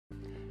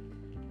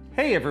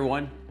Hey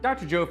everyone,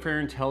 Dr. Joe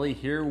Ferrantelli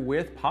here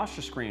with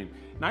PostureScreen,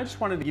 and I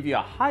just wanted to give you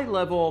a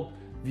high-level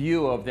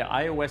view of the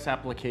iOS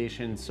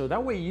application so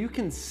that way you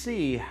can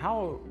see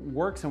how it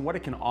works and what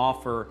it can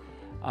offer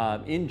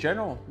in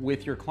general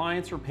with your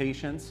clients or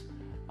patients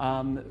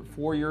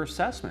for your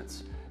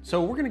assessments.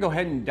 So we're going to go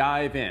ahead and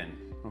dive in,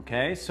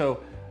 okay?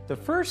 So the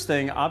first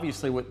thing,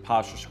 obviously, with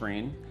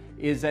PostureScreen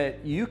is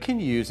that you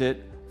can use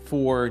it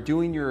for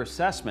doing your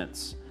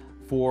assessments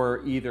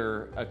for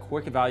either a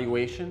quick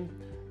evaluation,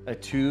 a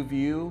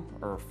 2-view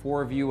or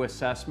 4-view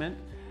assessment.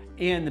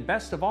 And the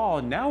best of all,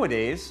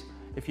 nowadays,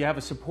 if you have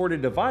a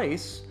supported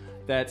device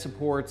that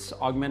supports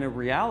augmented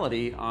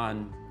reality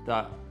on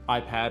the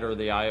iPad or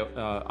the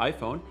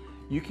iPhone,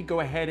 you can go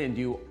ahead and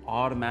do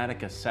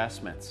automatic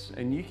assessments.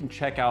 And you can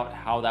check out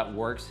how that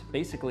works.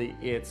 Basically,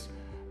 it's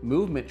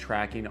movement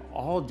tracking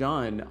all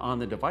done on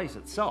the device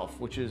itself,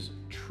 which is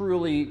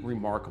truly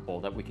remarkable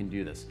that we can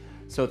do this.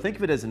 So think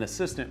of it as an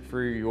assistant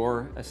for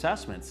your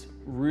assessments.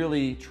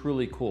 Really,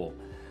 truly cool.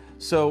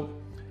 So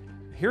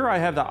here I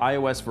have the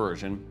iOS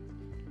version,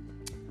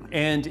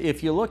 and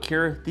if you look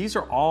here, these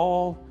are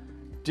all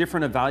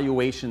different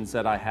evaluations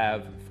that I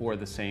have for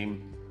the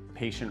same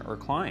patient or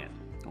client,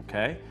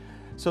 okay?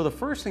 So the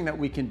first thing that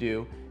we can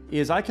do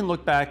is I can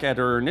look back at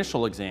our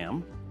initial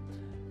exam,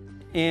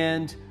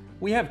 and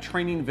we have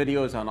training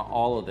videos on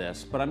all of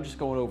this, but I'm just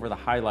going over the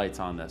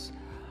highlights on this.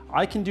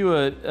 I can do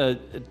a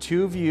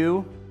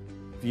 2-view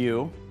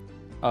view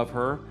of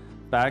her,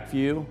 back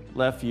view,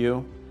 left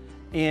view,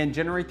 and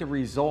generate the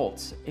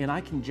results. And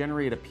I can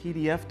generate a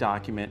PDF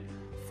document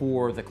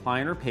for the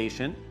client or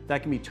patient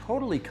that can be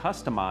totally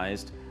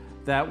customized,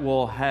 that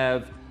will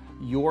have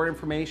your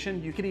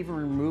information. You can even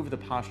remove the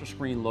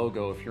PostureScreen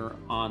logo if you're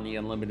on the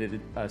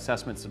unlimited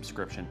assessment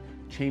subscription.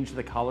 Change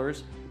the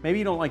colors. Maybe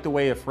you don't like the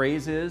way a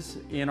phrase is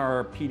in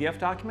our PDF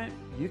document,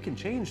 you can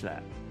change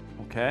that,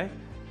 okay?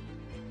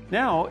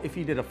 Now, if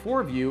you did a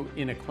 4-view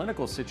in a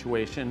clinical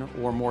situation,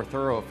 or more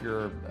thorough if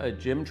you're a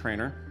gym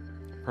trainer,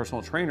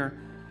 personal trainer,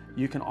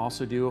 you can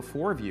also do a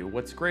 4-view.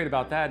 What's great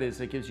about that is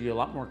it gives you a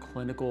lot more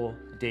clinical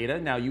data.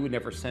 Now, you would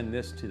never send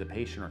this to the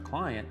patient or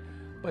client,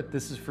 but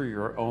this is for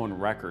your own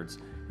records.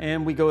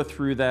 And we go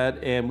through that,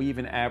 and we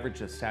even average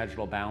the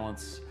sagittal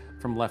balance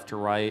from left to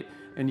right,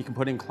 and you can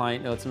put in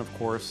client notes, and of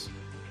course,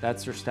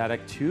 that's your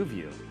static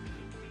 2-view.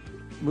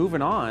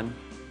 Moving on,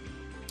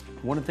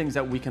 one of the things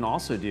that we can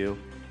also do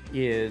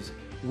is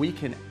we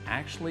can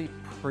actually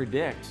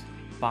predict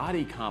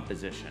body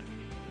composition.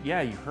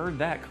 Yeah, you heard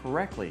that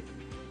correctly.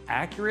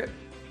 Accurate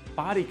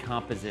body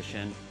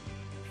composition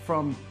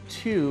from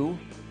 2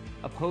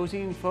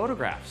 opposing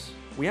photographs.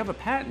 We have a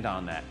patent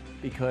on that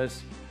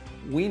because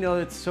we know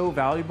it's so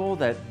valuable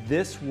that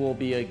this will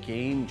be a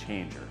game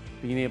changer,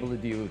 being able to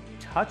do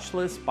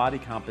touchless body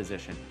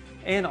composition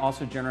and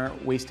also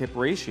generate waist-hip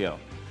ratio.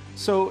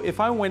 So if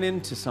I went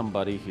into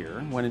somebody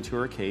here, went into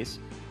her case,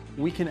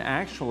 we can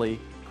actually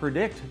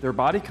predict their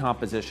body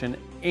composition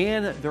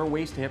and their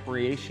waist-to-hip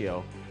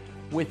ratio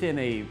within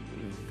a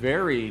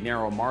very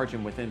narrow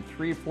margin, within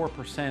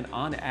 3-4%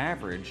 on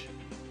average,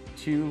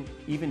 to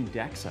even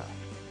DEXA.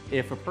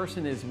 If a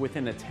person is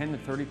within a 10 to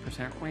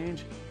 30%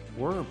 range,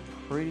 we're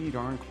pretty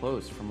darn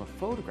close from a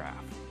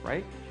photograph,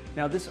 right?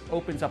 Now this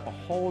opens up a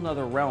whole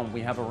nother realm.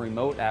 We have a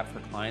remote app for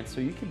clients, so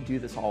you can do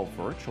this all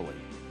virtually.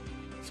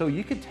 So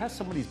you could test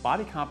somebody's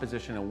body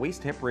composition and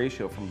waist-to-hip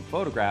ratio from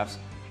photographs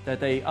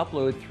that they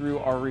upload through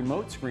our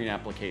remote screen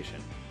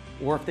application,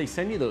 or if they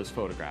send you those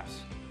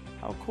photographs.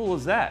 How cool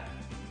is that?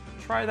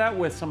 Try that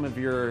with some of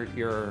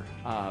your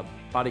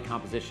body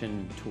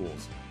composition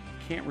tools.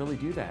 You can't really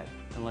do that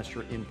unless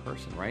you're in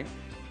person, right?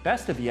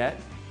 Best of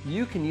yet,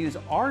 you can use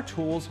our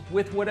tools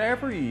with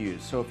whatever you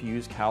use. So if you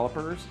use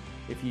calipers,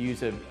 if you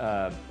use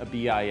a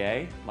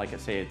BIA, like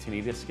say a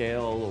tinnitus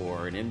scale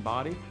or an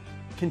in-body,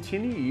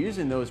 continue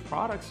using those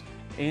products,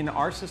 and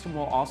our system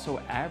will also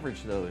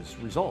average those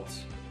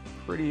results.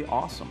 Pretty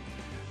awesome.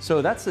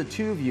 So that's the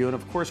 2-view, and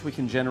of course we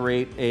can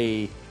generate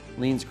a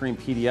lean screen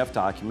PDF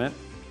document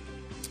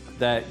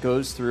that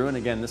goes through, and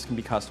again, this can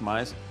be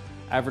customized,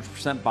 average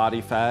 %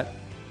 body fat,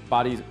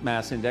 body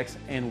mass index,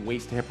 and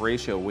waist-to-hip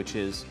ratio, which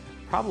is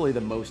probably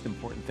the most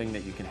important thing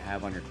that you can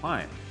have on your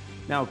client.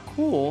 Now,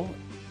 cool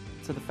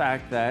to the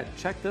fact that,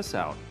 check this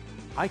out,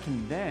 I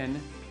can then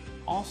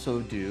also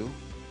do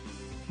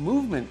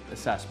movement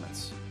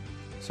assessments.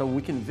 So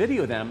we can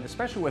video them,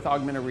 especially with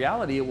augmented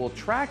reality, it will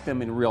track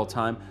them in real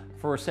time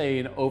for, say,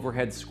 an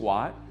overhead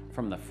squat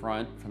from the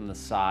front, from the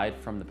side,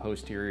 from the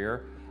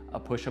posterior, a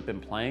push-up and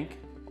plank,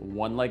 a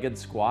one-legged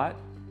squat,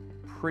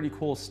 pretty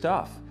cool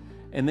stuff.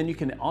 And then you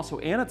can also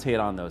annotate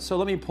on those. So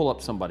let me pull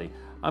up somebody.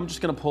 I'm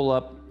just gonna pull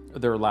up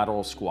their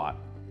lateral squat,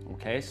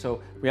 okay?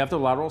 So we have the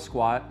lateral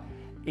squat,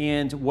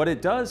 and what it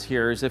does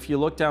here is if you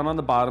look down on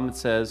the bottom, it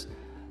says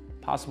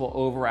possible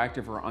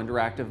overactive or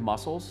underactive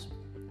muscles.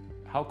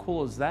 How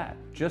cool is that?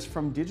 Just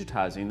from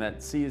digitizing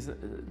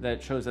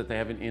that shows that they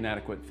have an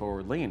inadequate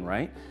forward lean,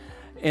 right?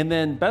 And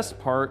then best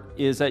part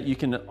is that you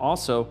can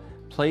also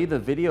play the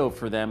video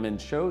for them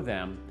and show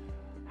them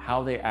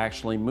how they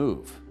actually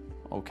move,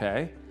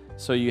 okay?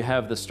 So you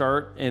have the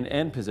start and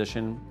end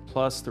position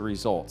plus the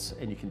results,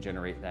 and you can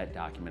generate that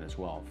document as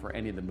well for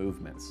any of the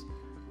movements,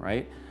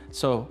 right?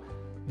 So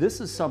this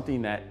is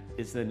something that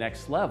is the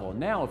next level.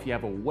 Now, if you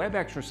have a web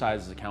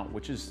exercises account,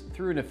 which is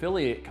through an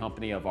affiliate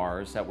company of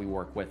ours that we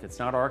work with, it's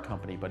not our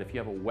company, but if you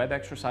have a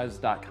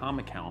webexercises.com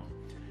account,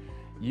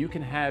 you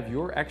can have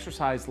your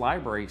exercise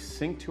library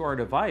synced to our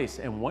device,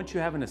 and once you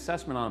have an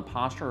assessment on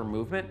posture or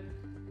movement,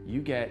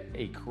 you get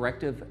a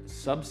corrective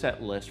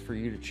subset list for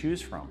you to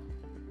choose from.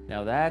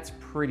 Now that's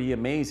pretty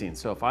amazing.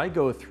 So if I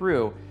go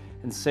through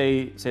and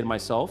say to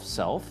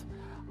myself,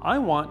 I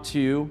want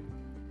to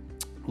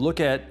look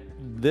at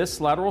this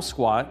lateral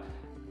squat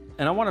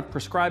and I want to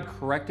prescribe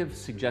corrective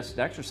suggested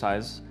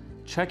exercises,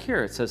 check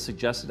here, it says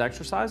suggested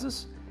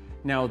exercises.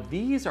 Now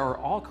these are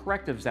all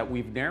correctives that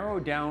we've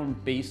narrowed down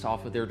based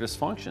off of their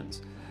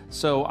dysfunctions.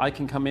 So I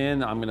can come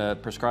in, I'm gonna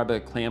prescribe a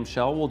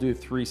clamshell, we'll do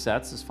 3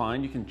 sets, is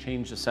fine. You can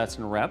change the sets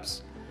and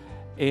reps.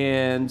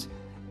 And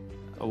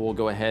we'll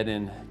go ahead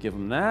and give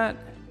them that.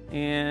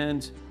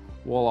 And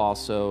we'll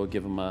also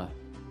give them a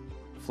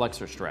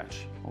flexor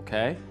stretch,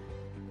 okay?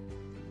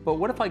 But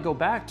what if I go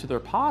back to their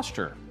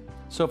posture?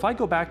 So if I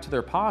go back to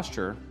their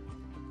posture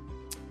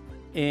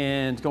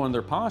and go in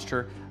their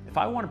posture, if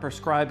I want to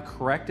prescribe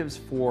correctives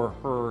for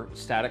her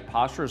static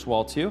posture as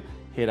well too,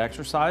 hit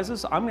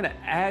exercises, I'm going to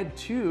add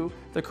to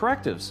the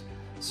correctives.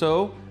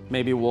 So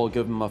maybe we'll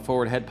give them a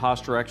forward head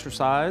posture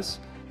exercise.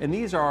 And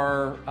these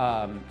are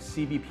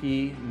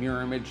CBP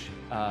mirror image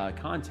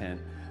content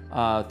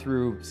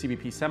through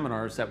CBP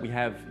seminars that we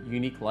have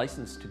unique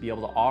license to be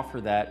able to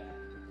offer that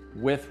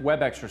with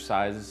web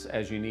exercises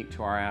as unique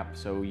to our app.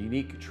 So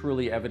unique,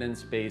 truly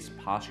evidence-based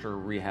posture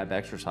rehab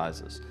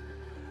exercises.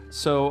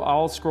 So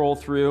I'll scroll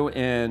through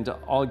and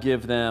I'll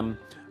give them,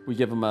 we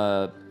give them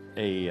a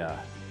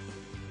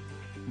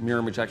mirror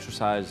image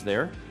exercise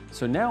there.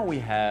 So now we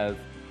have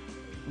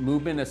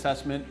movement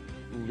assessment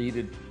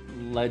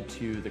led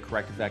to the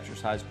corrective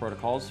exercise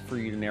protocols for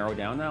you to narrow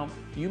down. Now,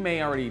 you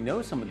may already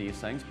know some of these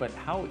things, but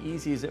how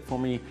easy is it for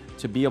me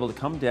to be able to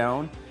come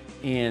down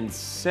and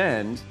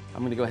send,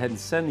 I'm gonna go ahead and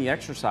send the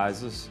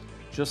exercises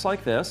just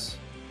like this.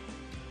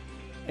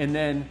 And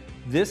then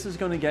this is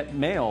gonna get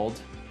mailed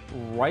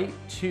right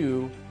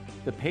to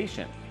the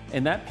patient.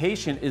 And that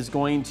patient is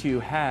going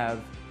to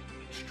have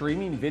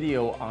streaming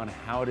video on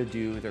how to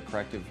do their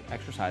corrective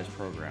exercise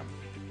program.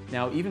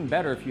 Now, even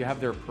better if you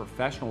have their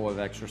professional web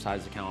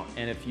exercise account,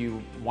 and if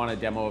you want a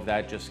demo of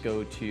that, just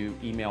go to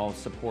email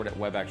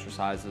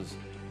support@webexercises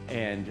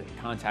and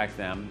contact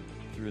them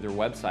through their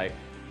website.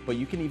 But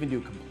you can even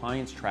do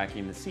compliance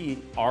tracking to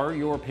see, are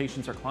your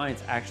patients or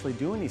clients actually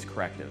doing these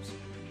correctives?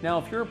 Now,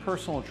 if you're a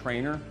personal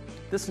trainer,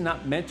 this is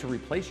not meant to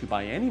replace you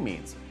by any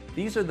means.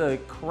 These are the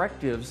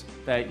correctives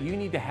that you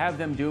need to have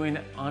them doing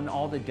on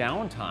all the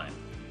downtime,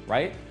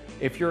 right?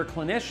 If you're a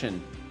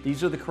clinician,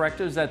 these are the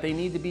correctives that they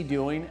need to be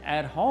doing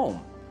at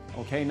home,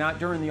 okay? Not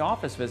during the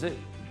office visit.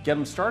 Get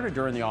them started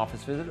during the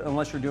office visit,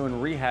 unless you're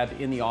doing rehab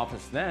in the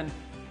office then.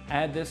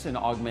 Add this and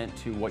augment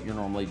to what you're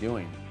normally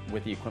doing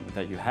with the equipment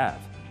that you have.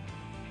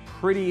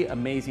 Pretty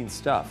amazing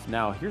stuff.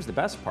 Now, here's the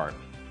best part.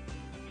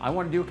 I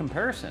want to do a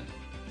comparison.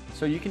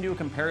 So you can do a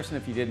comparison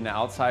if you did an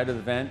outside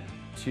event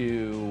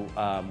to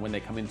when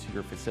they come into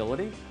your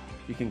facility.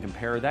 You can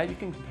compare that, you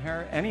can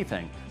compare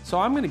anything. So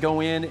I'm gonna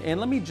go in and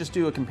let me just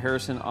do a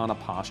comparison on a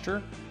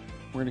posture.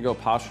 We're gonna go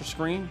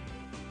PostureScreen.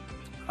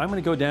 I'm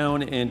gonna go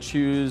down and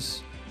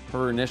choose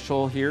her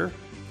initial here.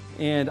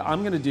 And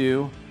I'm gonna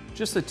do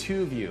just a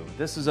 2 view.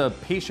 This is a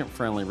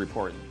patient-friendly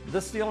report.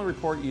 This is the only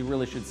report you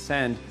really should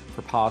send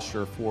for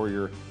posture for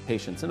your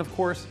patients. And of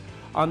course,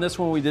 on this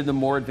one, we did the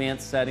more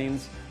advanced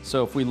settings.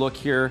 So if we look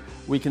here,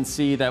 we can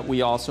see that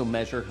we also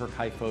measured her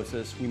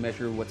kyphosis. We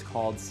measured what's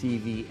called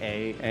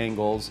CVA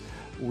angles.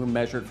 We're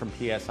measured from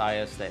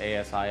PSIS to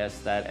ASIS,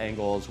 that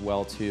angle as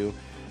well too.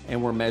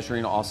 And we're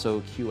measuring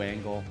also Q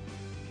angle.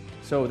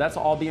 So that's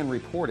all being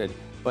reported.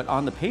 But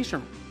on the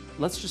patient,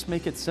 let's just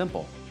make it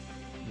simple.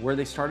 Where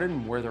they started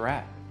and where they're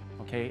at,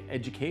 okay?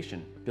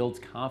 Education builds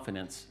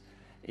confidence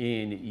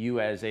in you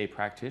as a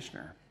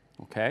practitioner,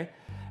 okay?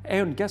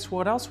 And guess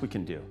what else we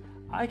can do?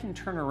 I can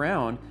turn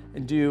around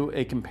and do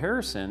a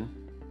comparison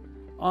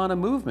on a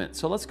movement.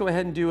 So let's go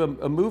ahead and do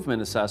a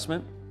movement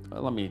assessment.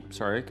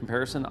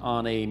 Comparison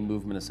on a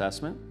movement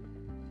assessment.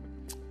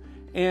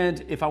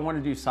 And if I want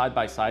to do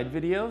side-by-side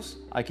videos,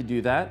 I could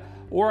do that.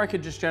 Or I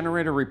could just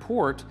generate a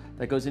report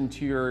that goes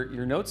into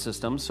your note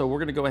system. So we're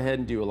going to go ahead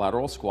and do a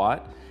lateral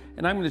squat.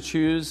 And I'm going to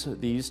choose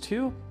these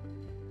two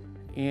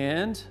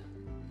and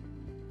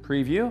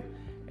preview.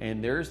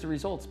 And there's the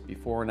results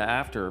before and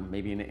after,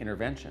 maybe an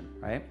intervention,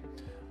 right?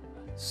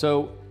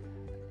 So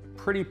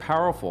pretty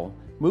powerful.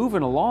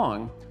 Moving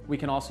along, we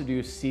can also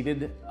do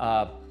seated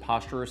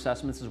posture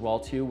assessments as well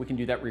too. We can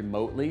do that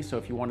remotely. So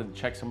if you wanted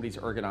to check somebody's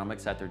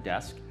ergonomics at their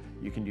desk,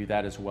 you can do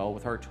that as well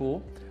with our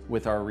tool,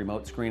 with our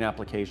remote screen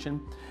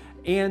application.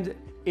 And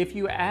if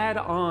you add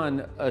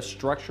on a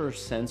structure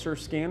sensor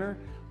scanner,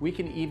 we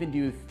can even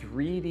do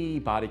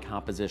 3D body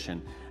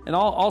composition. And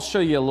I'll show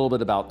you a little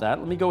bit about that.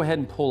 Let me go ahead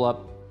and pull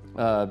up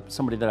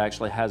somebody that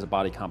actually has a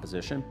body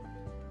composition.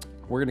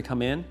 we're gonna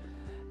come in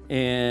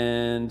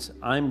and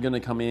I'm gonna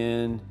come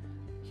in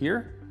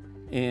here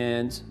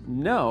and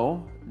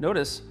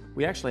notice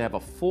we actually have a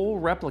full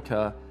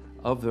replica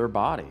of their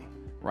body,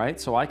 right?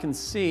 So I can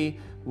see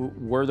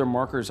where their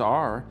markers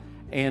are,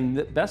 and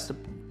the best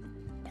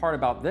part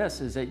about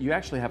this is that you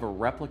actually have a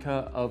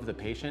replica of the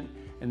patient,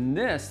 and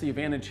the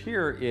advantage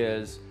here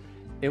is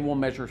it will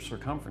measure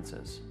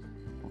circumferences,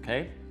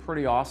 okay?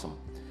 Pretty awesome.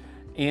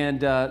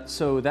 And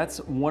so that's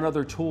one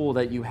other tool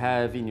that you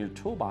have in your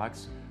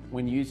toolbox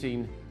when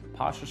using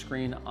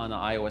PostureScreen on an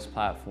iOS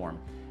platform.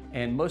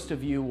 And most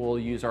of you will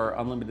use our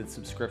unlimited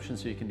subscription,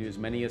 so you can do as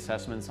many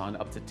assessments on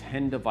up to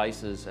 10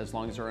 devices as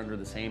long as they're under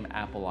the same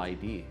Apple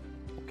ID,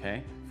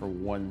 okay, for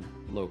one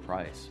low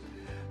price.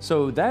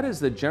 So that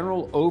is the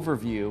general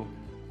overview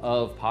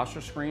of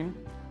PostureScreen,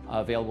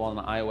 available on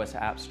the iOS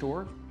App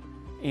Store.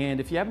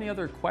 And if you have any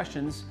other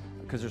questions,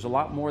 because there's a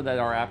lot more that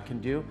our app can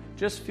do,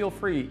 just feel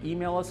free to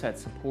email us at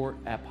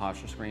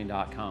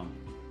support@posturescreen.com.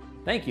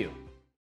 Thank you.